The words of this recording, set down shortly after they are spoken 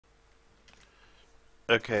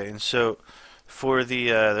Okay, and so for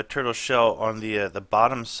the turtle shell on the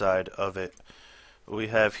bottom side of it, what we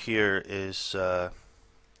have here is let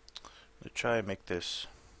me try and make this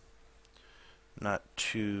not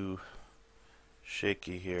too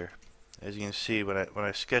shaky here. As you can see, when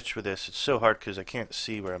I sketch with this, it's so hard because I can't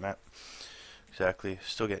see where I'm at exactly.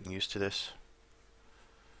 Still getting used to this.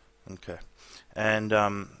 Okay, and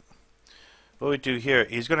what we do here,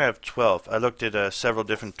 he's going to have 12. I looked at several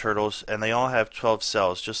different turtles, and they all have 12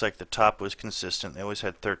 cells, just like the top was consistent. They always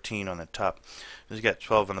had 13 on the top. He's got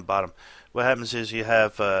 12 on the bottom. What happens is you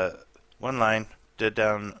have one line dead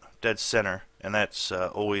center, and that's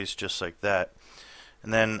always just like that.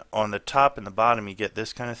 And then on the top and the bottom, you get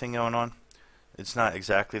this kind of thing going on. It's not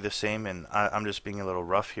exactly the same, and I'm just being a little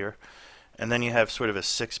rough here. And then you have sort of a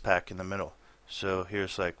six-pack in the middle. So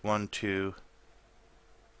here's like 1, 2,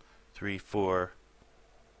 3, 4,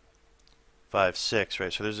 5, 6,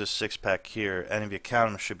 right? So there's a six-pack here, and if you count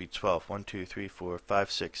them, it should be 12. 1, 2, 3, 4,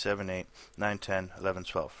 5, 6, 7, 8, 9, 10, 11,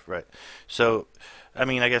 12, right? So, I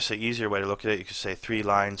mean, I guess the easier way to look at it, you could say 3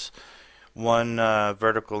 lines, 1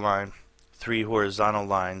 vertical line, 3 horizontal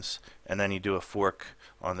lines, and then you do a fork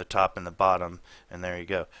on the top and the bottom, and there you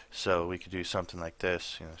go. So we could do something like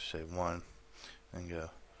this, you know, say 1, and go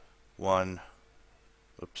 1,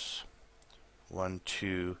 oops, 1,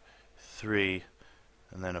 2, 3,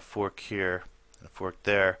 and then a fork here, and a fork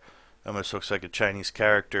there. Almost looks like a Chinese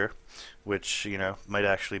character, which, you know, might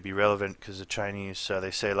actually be relevant because the Chinese,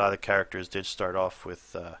 they say a lot of the characters did start off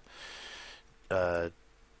with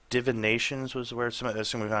divinations was the word. Some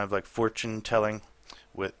kind of like fortune telling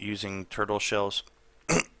with using turtle shells.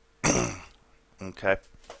 Okay,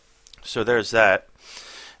 so there's that,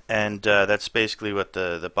 and that's basically what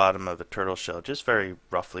the bottom of a turtle shell, just very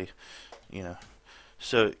roughly, you know.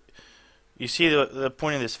 So you see the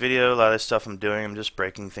point of this video, a lot of this stuff I'm doing, I'm just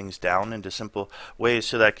breaking things down into simple ways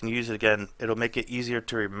so that I can use it again. It'll make it easier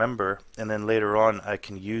to remember, and then later on I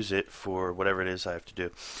can use it for whatever it is I have to do.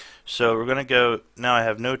 So we're going to go, now I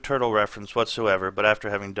have no turtle reference whatsoever, but after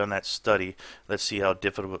having done that study, let's see how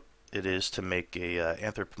difficult it is to make a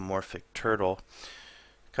anthropomorphic turtle.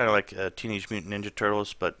 Kind of like Teenage Mutant Ninja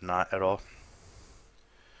Turtles, but not at all.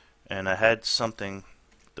 And I had something,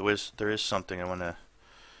 there is something I want to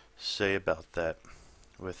say about that.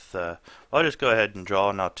 With well, I'll just go ahead and draw,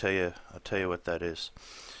 and I'll tell you what that is.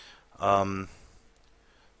 When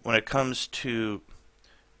it comes to,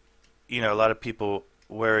 you know, a lot of people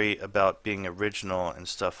worry about being original and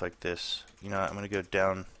stuff like this. You know, I'm going to go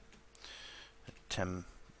down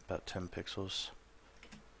about 10 pixels.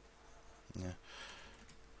 Yeah.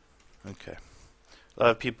 Okay. A lot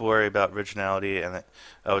of people worry about originality, and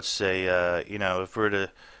I would say, you know, if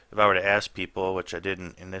I were to ask people, which I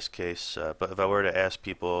didn't in this case, but if I were to ask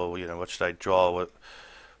people, you know, what should I draw, what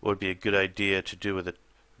would be a good idea to do with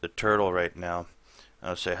the turtle right now, I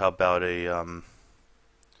would say, how about a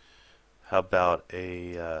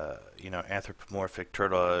you know, anthropomorphic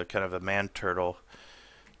turtle, kind of a man turtle,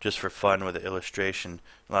 just for fun with the illustration.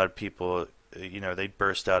 A lot of people, you know, they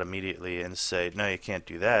burst out immediately and say, no, you can't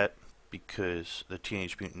do that because the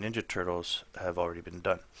Teenage Mutant Ninja Turtles have already been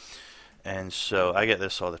done. And so I get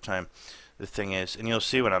this all the time. The thing is, and you'll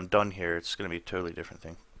see when I'm done here, it's going to be a totally different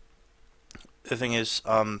thing. The thing is,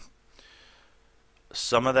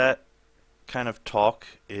 some of that kind of talk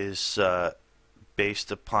is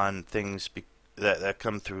based upon things that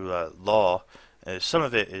come through law. Some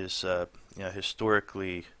of it is you know,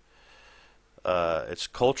 historically, it's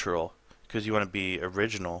cultural because you want to be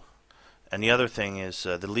original. And the other thing is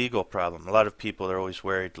the legal problem. A lot of people are always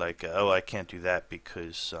worried, like, oh, I can't do that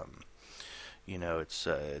because you know, it's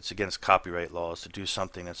against copyright laws to do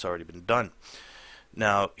something that's already been done.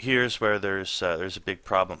 Now, here's where there's a big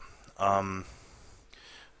problem. And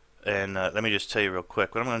let me just tell you real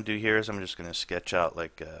quick. What I'm going to do here is I'm just going to sketch out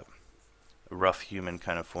like a rough human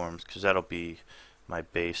kind of forms, because that'll be my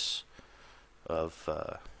base of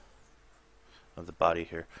the body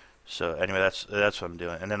here. So anyway, that's what I'm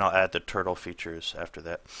doing, and then I'll add the turtle features after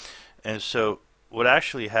that. And so what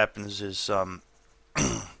actually happens is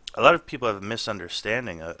a lot of people have a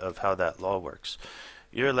misunderstanding of how that law works.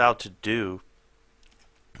 You're allowed to do,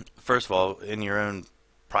 first of all, in your own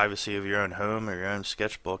privacy of your own home or your own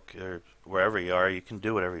sketchbook or wherever you are, you can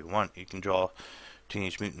do whatever you want. You can draw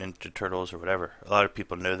Teenage Mutant Ninja Turtles or whatever. A lot of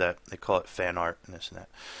people know that. They call it fan art and this and that.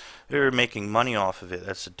 If you're making money off of it,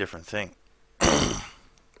 that's a different thing.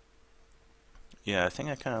 Yeah, I think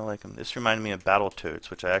I kind of like them. This reminded me of Battletoads,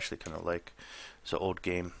 which I actually kind of like. It's an old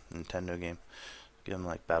game, Nintendo game. Give them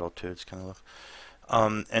like Battletoads kind of look.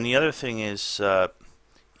 And the other thing is,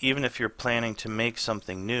 even if you're planning to make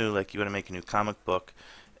something new, like you want to make a new comic book,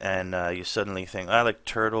 and you suddenly think, I like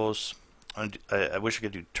turtles. I wish I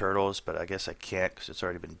could do turtles, but I guess I can't because it's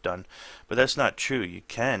already been done. But that's not true. You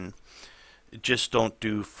can. Just don't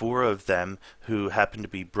do four of them who happen to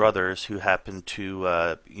be brothers, who happen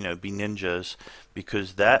to be ninjas,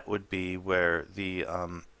 because that would be where the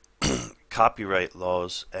copyright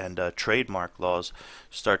laws and trademark laws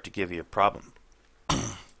start to give you a problem.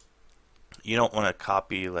 You don't want to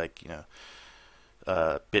copy like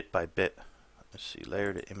bit by bit. Let's see,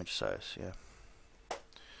 layer to image size. Yeah,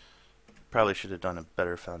 probably should have done a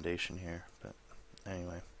better foundation here, but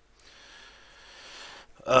anyway.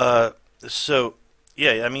 So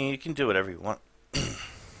yeah, I mean, you can do whatever you want.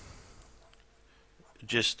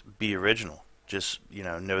 Just be original. Just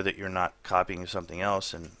know that you're not copying something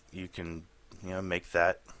else, and you can make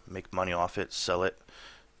money off it, sell it,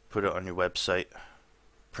 put it on your website,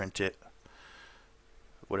 print it,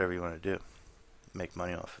 whatever you want to do. Make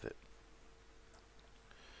money off of it.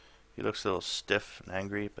 He looks a little stiff and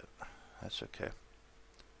angry, but that's okay.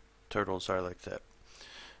 Turtles are like that.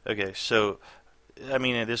 Okay, so I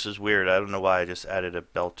mean, this is weird. I don't know why I just added a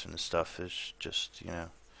belt and stuff. It's just,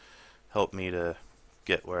 help me to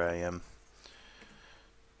get where I am.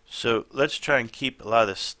 So let's try and keep a lot of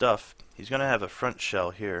this stuff. He's going to have a front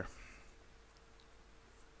shell here.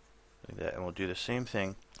 Like that. And we'll do the same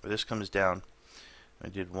thing where this comes down. I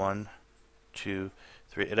did 1, 2,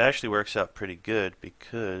 3. It actually works out pretty good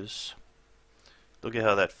because look at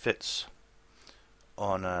how that fits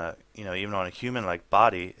on even on a human like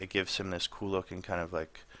body. It gives him this cool looking kind of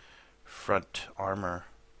like front armor.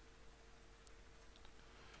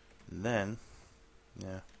 And then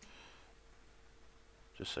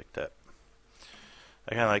just like that.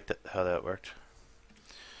 I kind of like how that worked.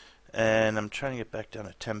 And I'm trying to get back down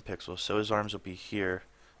to 10 pixels, so his arms will be here.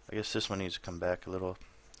 I guess this one needs to come back a little.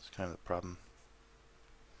 It's kind of the problem.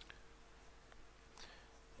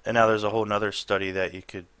 And now there's a whole nother study that you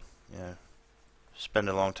could spend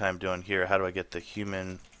a long time doing here. How do I get the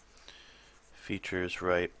human features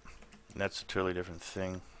right? And that's a totally different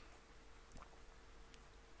thing.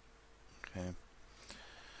 Okay.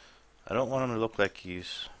 I don't want him to look like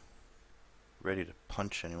he's ready to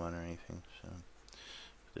punch anyone or anything, so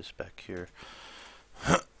put this back here.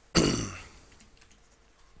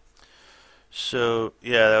 So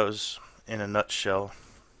yeah, that was in a nutshell,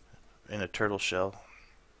 in a turtle shell.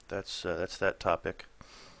 That's that topic.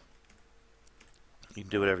 You can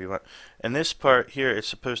do whatever you want. And this part here, it's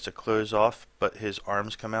supposed to close off, but his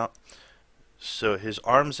arms come out. So his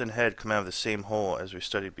arms and head come out of the same hole as we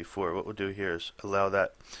studied before. What we'll do here is allow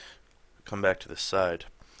that to come back to the side.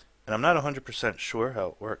 And I'm not 100% sure how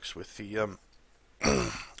it works with the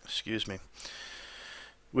excuse me,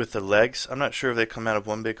 with the legs. I'm not sure if they come out of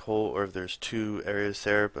one big hole or if there's two areas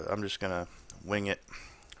there, but I'm just gonna wing it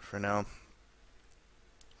for now.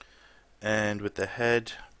 And with the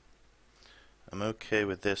head, I'm okay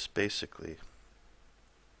with this basically.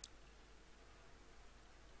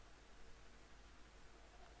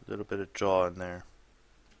 A little bit of jaw in there.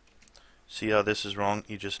 See how this is wrong?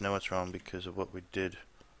 You just know it's wrong because of what we did.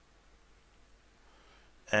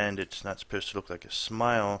 And it's not supposed to look like a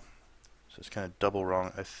smile, so it's kind of double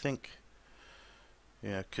wrong, I think.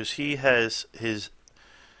 Yeah, because he has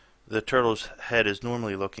the turtle's head is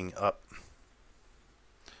normally looking up,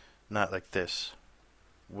 not like this,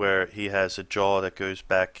 where he has a jaw that goes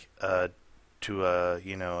back to a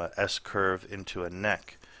a S curve into a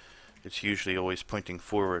neck. It's usually always pointing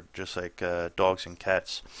forward, just like dogs and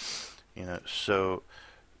cats. So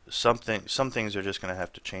some things are just going to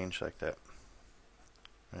have to change like that.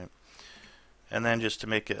 Right. And then just to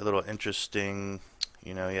make it a little interesting,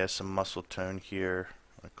 he has some muscle tone here.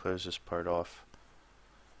 I'm going to close this part off.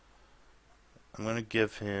 I'm going to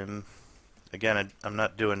give him, again, I'm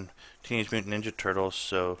not doing Teenage Mutant Ninja Turtles,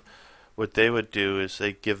 so what they would do is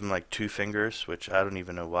they give him like 2 fingers, which I don't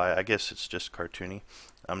even know why. I guess it's just cartoony.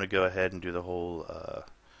 I'm going to go ahead and do the whole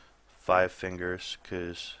 5 fingers,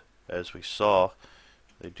 because as we saw,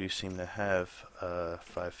 they do seem to have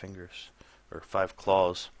 5 fingers, or 5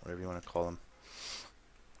 claws, whatever you want to call them.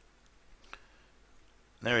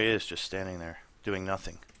 And there he is, just standing there, doing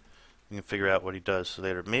nothing. You can figure out what he does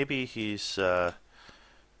later. Maybe he's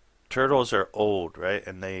turtles are old, right?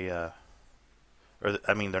 And they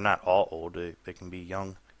I mean, they're not all old. They can be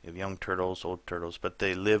young. You have young turtles, old turtles, but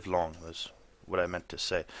they live long, was what I meant to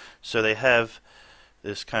say. So they have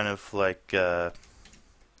this kind of like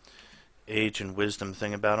age and wisdom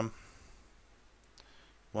thing about them.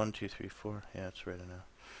 1, 2, 3, 4. Yeah, it's right now.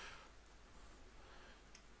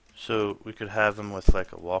 So we could have him with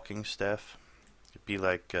like a walking staff. It'd be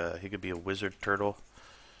like he could be a wizard turtle.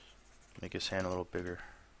 Make his hand a little bigger.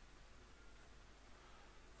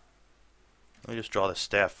 me just draw the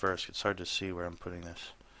staff first. It's hard to see where I'm putting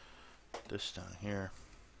this. This down here,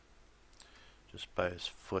 just by his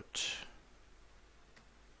foot.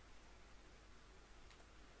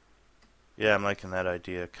 Yeah, I'm liking that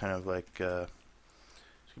idea. Kind of like, it's gonna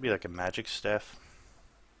be like a magic staff.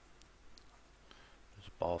 There's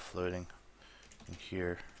a ball floating in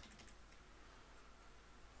here.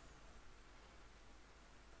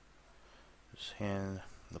 His hand,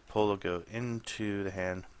 the pole will go into the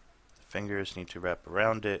hand. The fingers need to wrap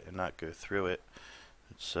around it and not go through it.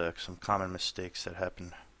 It's some common mistakes that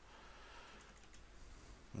happen.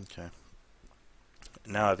 Okay.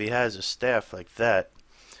 Now, if he has a staff like that,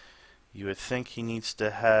 you would think he needs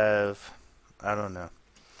to have, I don't know,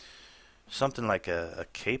 something like a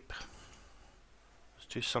cape.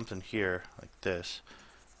 Let's do something here like this.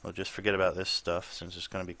 We'll just forget about this stuff since it's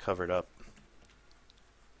going to be covered up.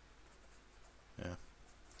 Yeah.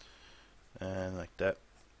 And like that.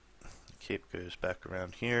 The cape goes back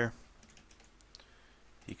around here.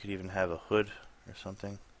 You could even have a hood or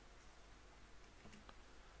something.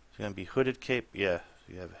 It's going to be hooded cape. Yeah,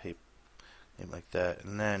 you have a cape like that.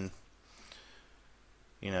 And then,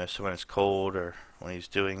 you know, so when it's cold or when he's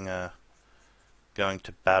doing going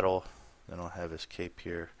to battle, then I'll have his cape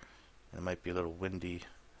here. And it might be a little windy,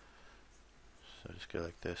 so just go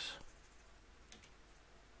like this.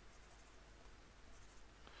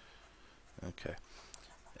 Okay.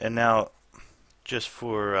 And now, just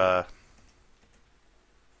for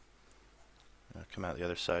I'll come out the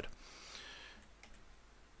other side.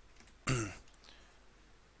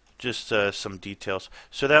 Just some details.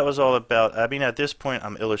 So that was all about, I mean, at this point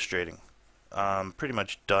I'm illustrating. I'm pretty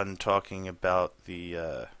much done talking about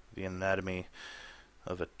the anatomy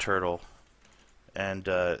of a turtle. And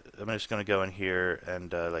I'm just going to go in here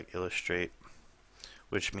and like illustrate,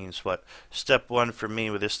 which means what? Step one for me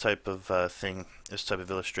with this type of thing, this type of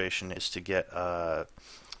illustration, is to get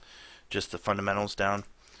just the fundamentals down.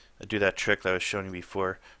 I do that trick that I was showing you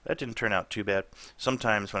before. That didn't turn out too bad.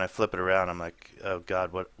 Sometimes when I flip it around, I'm like, oh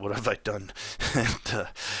God, what have I done? And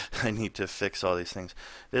I need to fix all these things.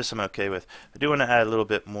 This I'm okay with. I do want to add a little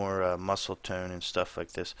bit more muscle tone and stuff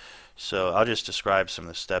like this. So I'll just describe some of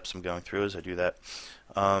the steps I'm going through as I do that.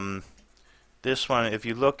 This one, if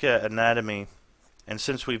you look at anatomy, and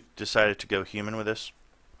since we've decided to go human with this,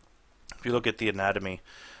 if you look at the anatomy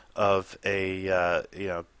of a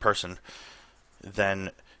person,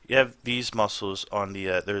 then you have these muscles on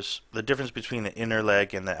the there's the difference between the inner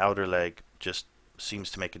leg and the outer leg just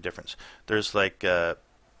seems to make a difference. There's like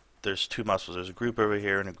there's two muscles. There's a group over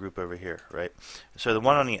here and a group over here, right? So the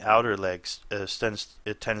one on the outer legs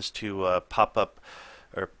tends to pop up,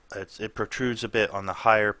 or it protrudes a bit on the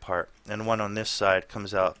higher part, and one on this side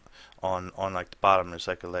comes out on like the bottom. There's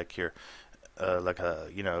like a leg here, like a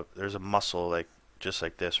there's a muscle like just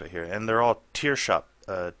like this right here, and they're all teardrop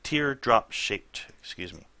shaped.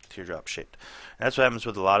 Excuse me. Teardrop shaped. And that's what happens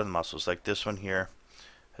with a lot of the muscles. Like this one here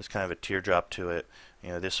has kind of a teardrop to it. You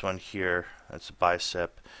know, this one here, that's a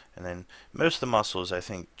bicep. And then most of the muscles, I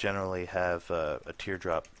think, generally have a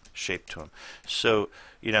teardrop shape to them. So,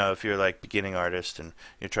 you know, if you're like beginning artist and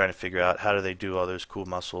you're trying to figure out how do they do all those cool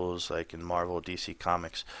muscles like in Marvel, DC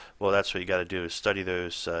Comics, well, that's what you got to do is study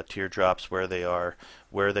those teardrops, where they are,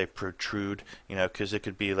 where they protrude. You know, because it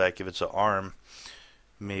could be like if it's an arm,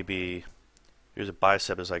 maybe here's a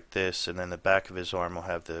bicep is like this, and then the back of his arm will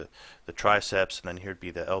have the triceps, and then here'd be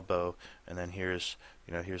the elbow, and then here's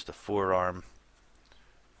here's the forearm,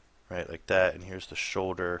 right, like that, and here's the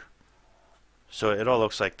shoulder. So it all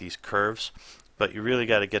looks like these curves, but you really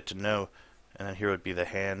got to get to know, and then here would be the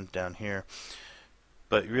hand down here.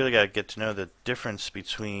 But you really got to get to know the difference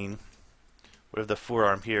between, what if the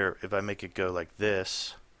forearm here, if I make it go like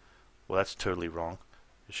this, well, that's totally wrong.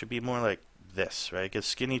 It should be more like this, right? It gets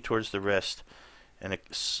skinny towards the wrist, and it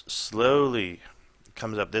slowly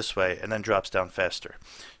comes up this way and then drops down faster.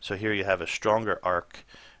 So here you have a stronger arc,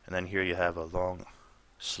 and then here you have a long,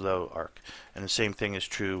 slow arc. And the same thing is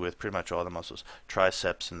true with pretty much all the muscles.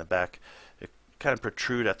 Triceps in the back, it kind of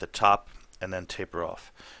protrude at the top and then taper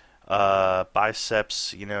off.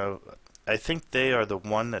 Biceps, I think they are the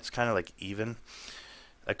one that's kind of like even.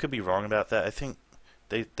 I could be wrong about that. I think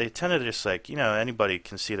they tend to just like, anybody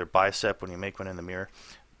can see their bicep when you make one in the mirror.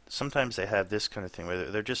 Sometimes they have this kind of thing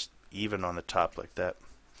where they're just even on the top like that.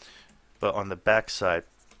 But on the back side,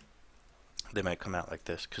 they might come out like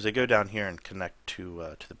this because they go down here and connect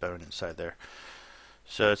to the bone inside there.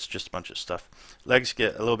 So it's just a bunch of stuff. Legs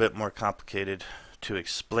get a little bit more complicated to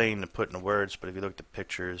explain, to put into words, but if you look at the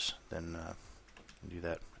pictures, then do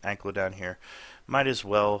that. Ankle down here. Might as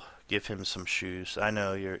well give him some shoes. I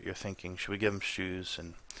know you're thinking, should we give him shoes?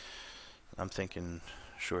 And I'm thinking,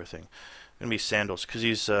 sure thing. Gonna be sandals, because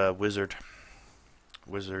he's a wizard.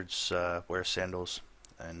 Wizards wear sandals,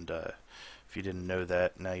 and if you didn't know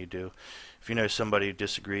that, now you do. If you know somebody who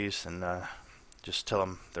disagrees, then just tell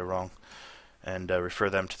them they're wrong, and refer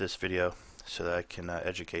them to this video so that I can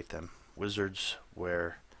educate them. Wizards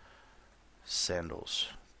wear sandals.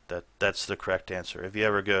 That's the correct answer. If you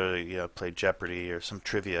ever go to play Jeopardy or some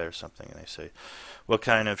trivia or something, and they say, "What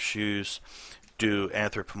kind of shoes do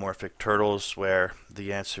anthropomorphic turtles wear?"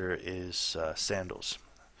 The answer is sandals.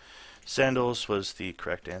 Sandals was the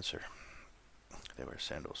correct answer. They wear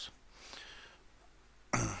sandals.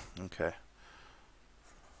 Okay.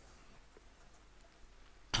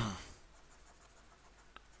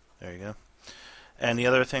 There you go. And the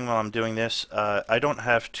other thing while I'm doing this, I don't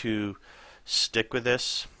have to stick with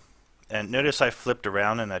this. And notice I flipped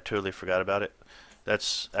around and I totally forgot about it.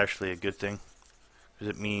 That's actually a good thing, because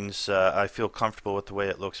it means I feel comfortable with the way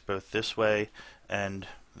it looks both this way and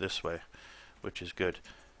this way, which is good.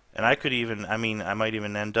 And I could even, I might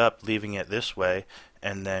even end up leaving it this way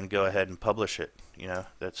and then go ahead and publish it.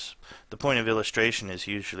 That's the point of illustration, is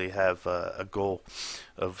usually have a goal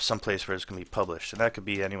of some place where it's going to be published. And that could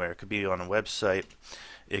be anywhere. It could be on a website.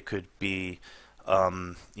 It could be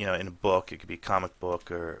in a book. It could be a comic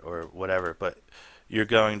book or whatever. But you're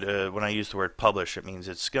going to, when I use the word publish, it means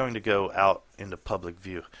it's going to go out into public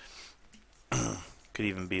view. Could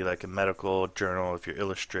even be like a medical journal if you're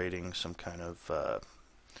illustrating some kind of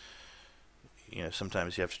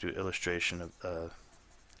sometimes you have to do illustration of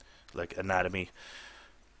like anatomy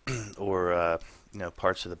or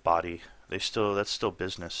parts of the body. That's still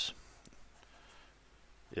business.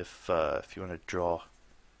 If you want to draw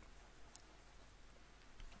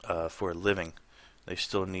for a living, they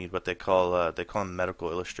still need what they call them medical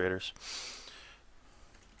illustrators.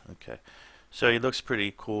 Okay, so he looks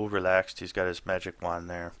pretty cool, relaxed. He's got his magic wand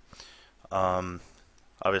there.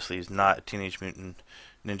 Obviously, he's not a Teenage Mutant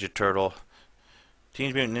Ninja Turtle.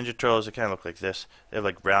 Teenage Mutant Ninja Turtles, they kind of look like this. They have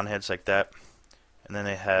like brown heads like that, and then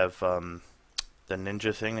they have the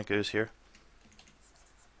ninja thing that goes here,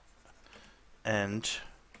 and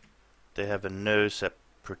they have a nose that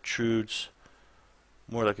protrudes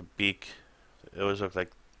more like a beak. They always look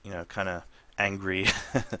like kind of angry.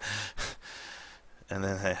 And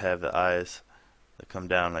then they have the eyes that come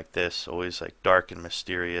down like this, always like dark and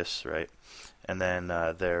mysterious, right? And then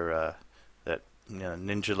their that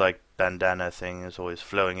ninja-like bandana thing is always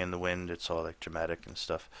flowing in the wind. It's all like dramatic and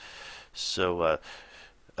stuff. So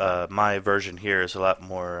my version here is a lot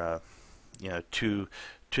more to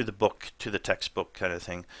the book, to the textbook kind of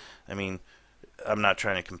thing. I'm not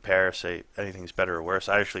trying to compare, say anything's better or worse.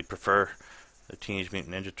 I actually prefer the Teenage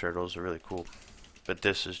Mutant Ninja Turtles. Are really cool, but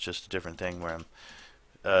this is just a different thing where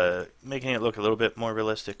I'm making it look a little bit more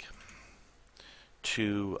realistic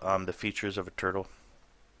to the features of a turtle.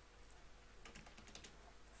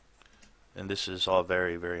 And this is all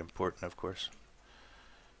very, very important, of course.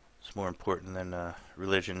 It's more important than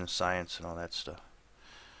religion and science and all that stuff.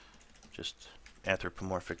 Just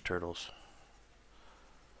anthropomorphic turtles.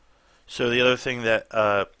 So the other thing that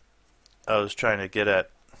I was trying to get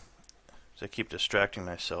at, as I keep distracting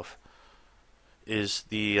myself, is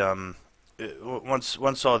the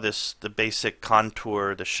once all this, the basic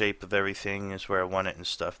contour, the shape of everything is where I want it and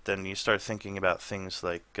stuff, then you start thinking about things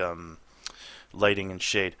like lighting and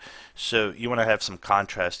shade. So you want to have some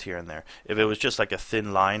contrast here and there. If it was just like a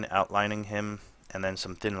thin line outlining him and then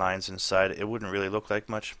some thin lines inside, it wouldn't really look like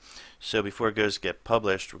much. So before it goes to get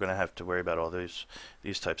published, we're going to have to worry about all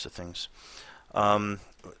these types of things. And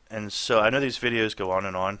so I know these videos go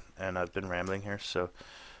on, and I've been rambling here, so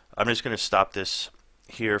I'm just going to stop this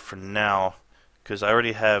here for now, because I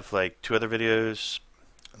already have like 2 other videos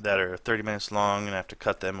that are 30 minutes long, and I have to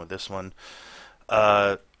cut them with this one.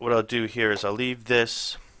 What I'll do here is I'll leave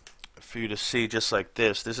this for you to see just like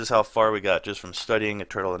this. This is how far we got just from studying a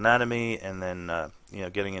turtle anatomy and then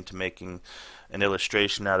getting into making an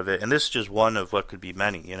illustration out of it. And this is just one of what could be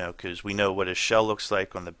many, because we know what his shell looks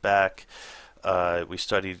like on the back. We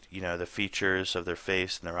studied the features of their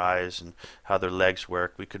face and their eyes and how their legs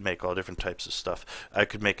work. We could make all different types of stuff. I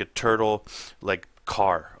could make a turtle like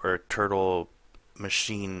car, or a turtle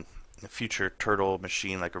machine, a future turtle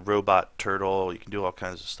machine, like a robot turtle. You can do all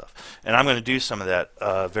kinds of stuff, and I'm going to do some of that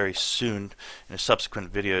very soon in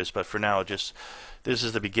subsequent videos. But for now, this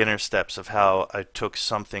is the beginner steps of how I took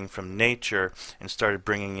something from nature and started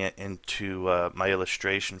bringing it into my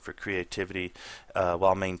illustration for creativity,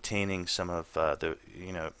 while maintaining some of the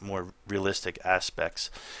more realistic aspects.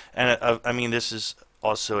 And I mean, this is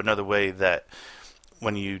also another way that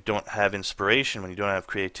when you don't have inspiration, when you don't have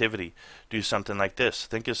creativity, do something like this.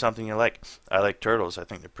 Think of something you like. I like turtles. I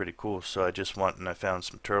think they're pretty cool. So I just went and I found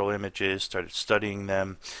some turtle images, started studying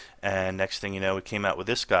them, and next thing you know, we came out with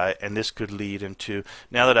this guy, and this could lead into,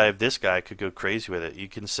 now that I have this guy, I could go crazy with it. You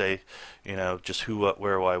can say, you know, just who, what,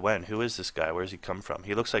 where, why, when. Who is this guy? Where does he come from?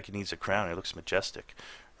 He looks like he needs a crown. He looks majestic,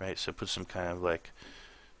 right? So put some kind of like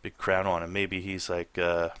big crown on him. Maybe he's like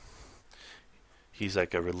a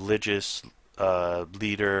religious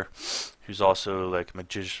leader who's also like a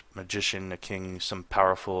magician, a king, some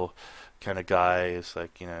powerful kind of guy. It's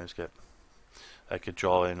like, you know, he's got, I could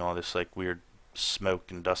draw in all this like weird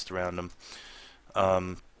smoke and dust around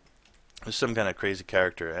him. Some kind of crazy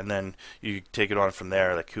character, and then you take it on from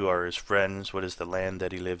there, like who are his friends, what is the land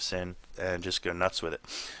that he lives in, and just go nuts with it.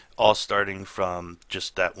 All starting from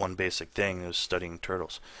just that one basic thing, is studying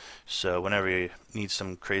turtles. So whenever you need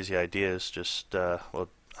some crazy ideas, just well,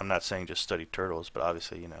 I'm not saying just study turtles, but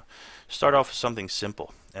obviously, you know, start off with something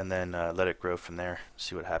simple and then let it grow from there,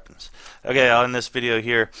 see what happens. Okay, I'll end this video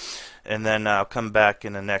here, and then I'll come back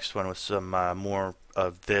in the next one with some more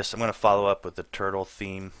of this. I'm going to follow up with the turtle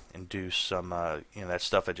theme and do some, you know, that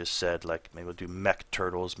stuff I just said, like maybe we'll do mech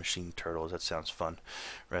turtles, machine turtles. That sounds fun,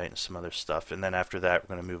 right? And some other stuff. And then after that,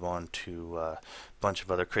 we're going to move on to a bunch of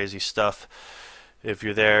other crazy stuff. If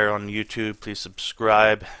you're there on YouTube, please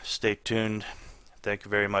subscribe. Stay tuned. Thank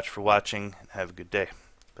you very much for watching, and have a good day.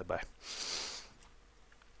 Bye-bye.